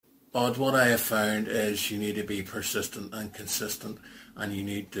But what I have found is you need to be persistent and consistent, and you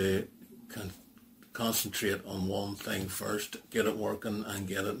need to concentrate on one thing first, get it working and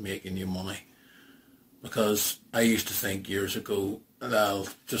get it making you money. Because I used to think years ago that I'll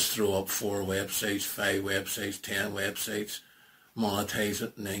just throw up 4 websites, 5 websites, 10 websites, monetize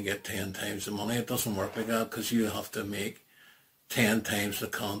it and then get 10 times the money. It doesn't work like that, because you have to make 10 times the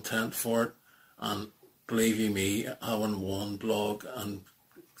content for it. And believe you me, having one blog and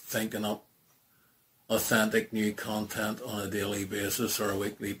thinking up authentic new content on a daily basis or a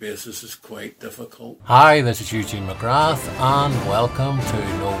weekly basis is quite difficult. Hi, this is Eugene McGrath and welcome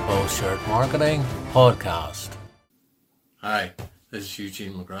to No Bullshit Marketing Podcast. Hi, this is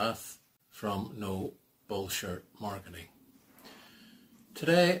Eugene McGrath from No Bullshit Marketing.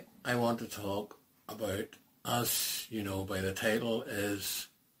 Today I want to talk about, as you know by the title, is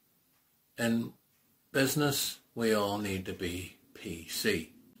in business we all need to be PC.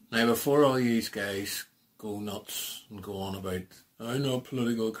 Now, before all you guys go nuts and go on about, I'm not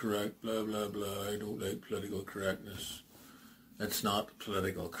political correct, blah, blah, blah, I don't like political correctness. It's not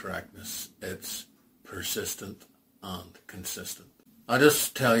political correctness. It's persistent and consistent. I'll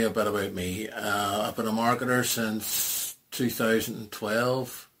just tell you a bit about me. I've been a marketer since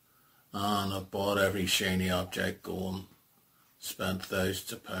 2012, and I've bought every shiny object going, spent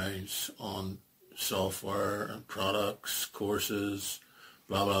thousands of pounds on software and products, courses,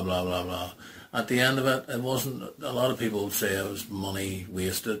 blah, blah, blah, blah, blah. At the end of it, it wasn't, a lot of people would say it was money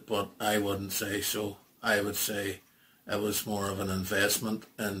wasted, but I wouldn't say so. I would say it was more of an investment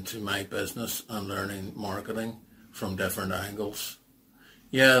into my business and learning marketing from different angles.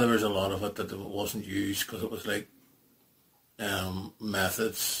 Yeah, there was a lot of it that wasn't used because it was like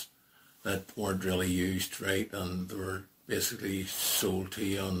methods that weren't really used right, and they were basically sold to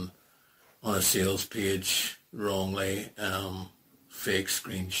you on a sales page wrongly. Fake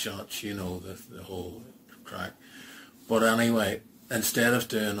screenshots, you know, the whole crack. But anyway, instead of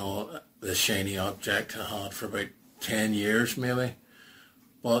doing all the shiny object I had for about 10 years maybe,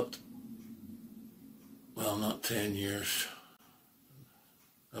 but, well, not 10 years,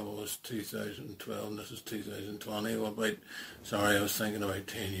 that was 2012 and this is 2020, what about, sorry, I was thinking about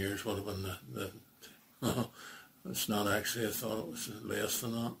 10 years, would have been it's not actually, I thought it was less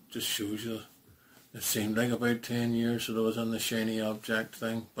than that, just shows you. It seemed like about 10 years that I was in the shiny object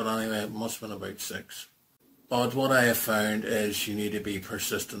thing. But anyway, it must have been about 6. But what I have found is you need to be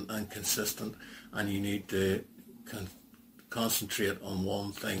persistent and consistent, and you need to concentrate on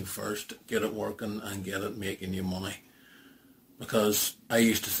one thing first, get it working and get it making you money. Because I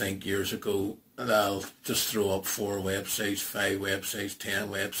used to think years ago that I'll just throw up 4 websites, 5 websites, 10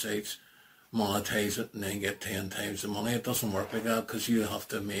 websites, monetize it and then get 10 times the money. It doesn't work like that, because you have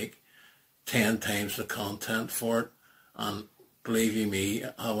to make 10 times the content for it. And believe you me,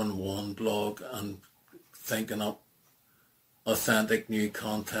 having one blog and thinking up authentic new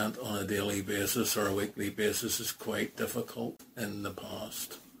content on a daily basis or a weekly basis is quite difficult in the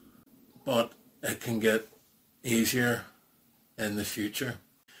past. But it can get easier in the future.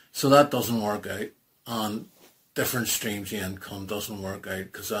 So that doesn't work out, and different streams of income doesn't work out,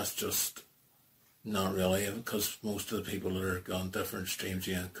 because that's just not really, because most of the people that are on different streams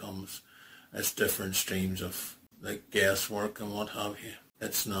of incomes, it's different streams of like guesswork and what have you.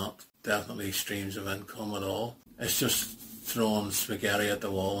 It's not definitely streams of income at all. It's just throwing spaghetti at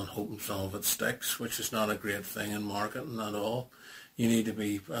the wall and hoping some of it sticks, which is not a great thing in marketing at all. You need to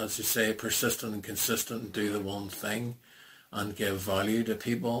be, as you say, persistent and consistent and do the one thing and give value to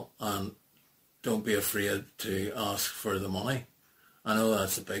people, and don't be afraid to ask for the money. I know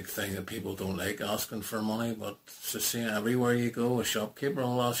that's a big thing that people don't like, asking for money, but it's the same everywhere you go. A shopkeeper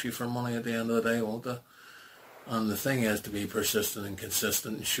will ask you for money at the end of the day, won't they? And the thing is to be persistent and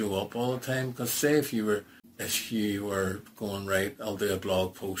consistent and show up all the time. Because say if you were going, right, I'll do a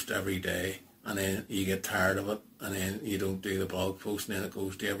blog post every day, and then you get tired of it, and then you don't do the blog post, and then it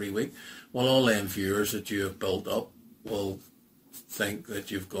goes to every week. Well, all them viewers that you have built up will think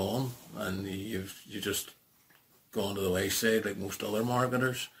that you've gone, and you just gone to the wayside like most other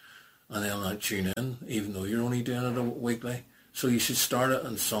marketers, and they'll not tune in even though you're only doing it weekly. So you should start it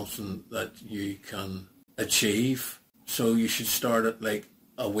on something that you can achieve. So you should start it like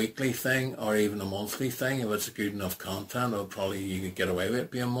a weekly thing or even a monthly thing. If it's good enough content, or probably you could get away with it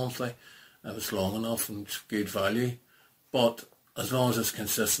being monthly if it's long enough and it's good value. But as long as it's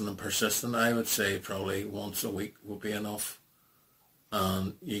consistent and persistent, I would say probably once a week would be enough,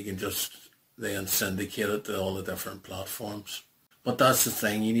 and you can just then syndicate it to all the different platforms. But that's the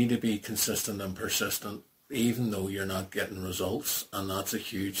thing, you need to be consistent and persistent even though you're not getting results, and that's a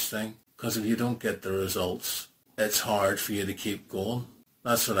huge thing, because if you don't get the results, it's hard for you to keep going.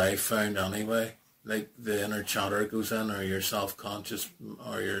 That's what I found anyway. Like the inner chatter goes in, or your self-conscious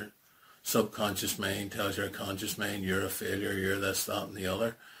or your subconscious mind tells your conscious mind you're a failure, you're this, that and the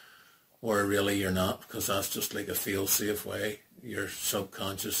other. Or really you're not, because that's just like a fail-safe way. Your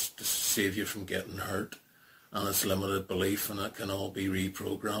subconscious to save you from getting hurt. And it's limited belief, and it can all be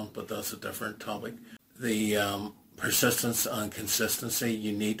reprogrammed, but that's a different topic. The persistence and consistency,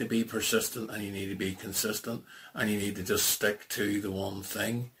 you need to be persistent and you need to be consistent, and you need to just stick to the one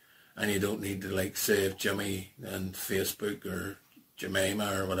thing, and you don't need to, like, say if Jimmy and Facebook or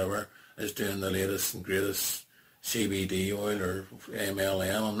Jemima or whatever is doing the latest and greatest CBD oil or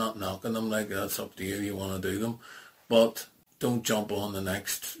MLM, I'm not knocking them, like, that's up to you want to do them, but don't jump on the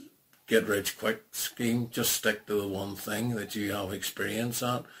next get rich quick scheme. Just stick to the one thing that you have experience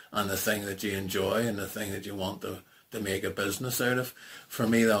at, and the thing that you enjoy, and the thing that you want to make a business out of. For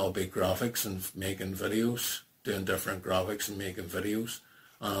me, that will be graphics and making videos, doing different graphics and making videos,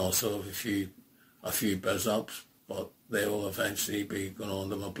 and also a few biz apps, but they will eventually be going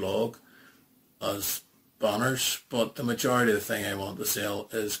onto my blog as banners. But the majority of the thing I want to sell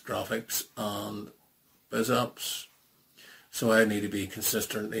is graphics and biz apps. So I need to be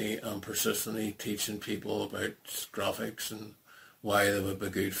consistently and persistently teaching people about graphics and why they would be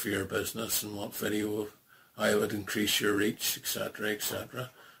good for your business, and what video, how it would increase your reach, etc.,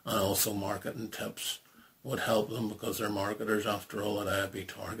 etc. And also marketing tips would help them, because they're marketers after all that I would be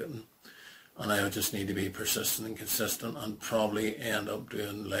targeting. And I would just need to be persistent and consistent, and probably end up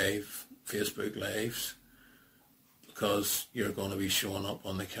doing live Facebook lives, because you're going to be showing up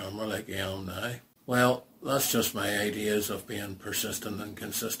on the camera like I am now. Well, that's just my ideas of being persistent and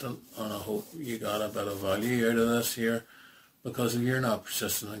consistent, and I hope you got a bit of value out of this here, because if you're not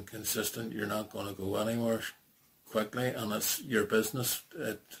persistent and consistent, you're not going to go anywhere quickly, and it's your business.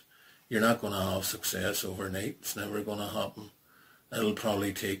 You're not going to have success overnight. It's never going to happen. It'll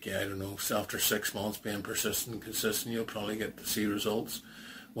probably take you, I don't know, after 6 months being persistent and consistent, you'll probably get to see results,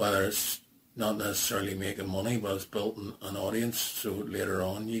 whether it's not necessarily making money, but it's building an audience, so later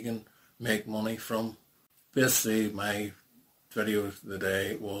on you can make money from. Basically, my video of the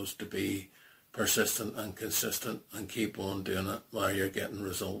day was to be persistent and consistent and keep on doing it whether you're getting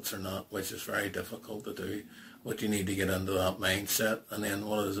results or not, which is very difficult to do. But you need to get into that mindset, and then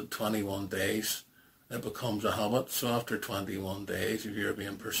 21 days, it becomes a habit. So after 21 days, if you're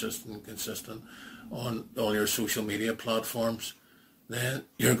being persistent and consistent on all your social media platforms, then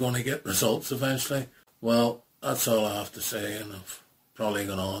you're going to get results eventually. Well, that's all I have to say, and I've probably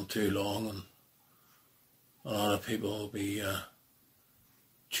gone on too long, and a lot of people will be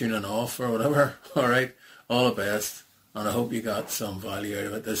tuning off or whatever. Alright, all the best, and I hope you got some value out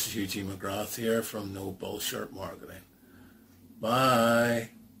of it. This is Eugene McGrath here from No Bullshit Marketing. Bye.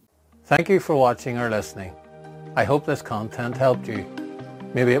 Thank you for watching or listening. I hope this content helped you.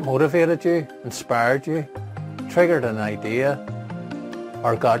 Maybe it motivated you, inspired you, triggered an idea,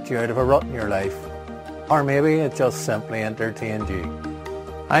 or got you out of a rut in your life. Or maybe it just simply entertained you.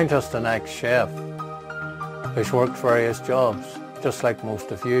 I'm just an ex-chef who's worked various jobs, just like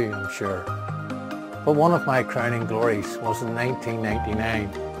most of you, I'm sure. But one of my crowning glories was in 1999.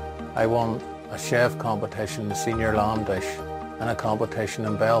 I won a chef competition in Senior Lamb Dish and a competition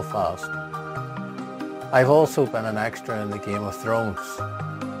in Belfast. I've also been an extra in the Game of Thrones.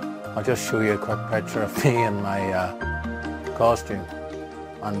 I'll just show you a quick picture of me in my costume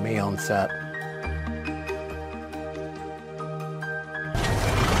and me on set.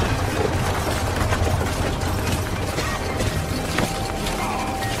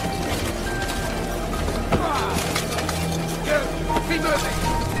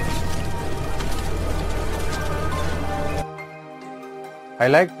 I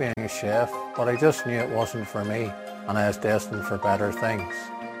liked being a chef, but I just knew it wasn't for me, and I was destined for better things.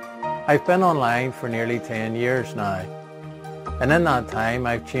 I've been online for nearly 10 years now, and in that time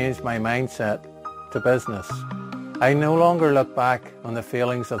I've changed my mindset to business. I no longer look back on the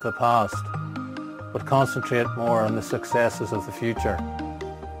failings of the past, but concentrate more on the successes of the future.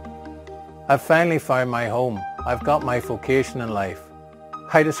 I've finally found my home. I've got my vocation in life.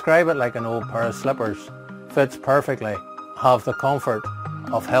 I describe it like an old pair of slippers. Fits perfectly. Have the comfort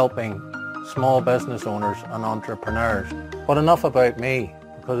of helping small business owners and entrepreneurs. But enough about me,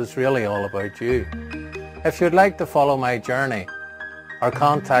 because it's really all about you. If you'd like to follow my journey or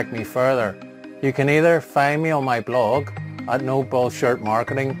contact me further, you can either find me on my blog at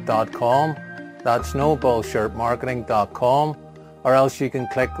nobullshirtmarketing.com, that's nobullshirtmarketing.com, or else you can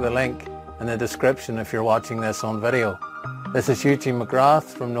click the link in the description if you're watching this on video. This is Eugene McGrath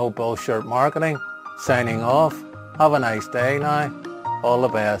from No Bullshit Marketing, signing off. Have a nice day now. All the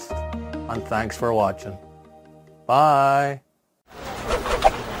best, and thanks for watching. Bye.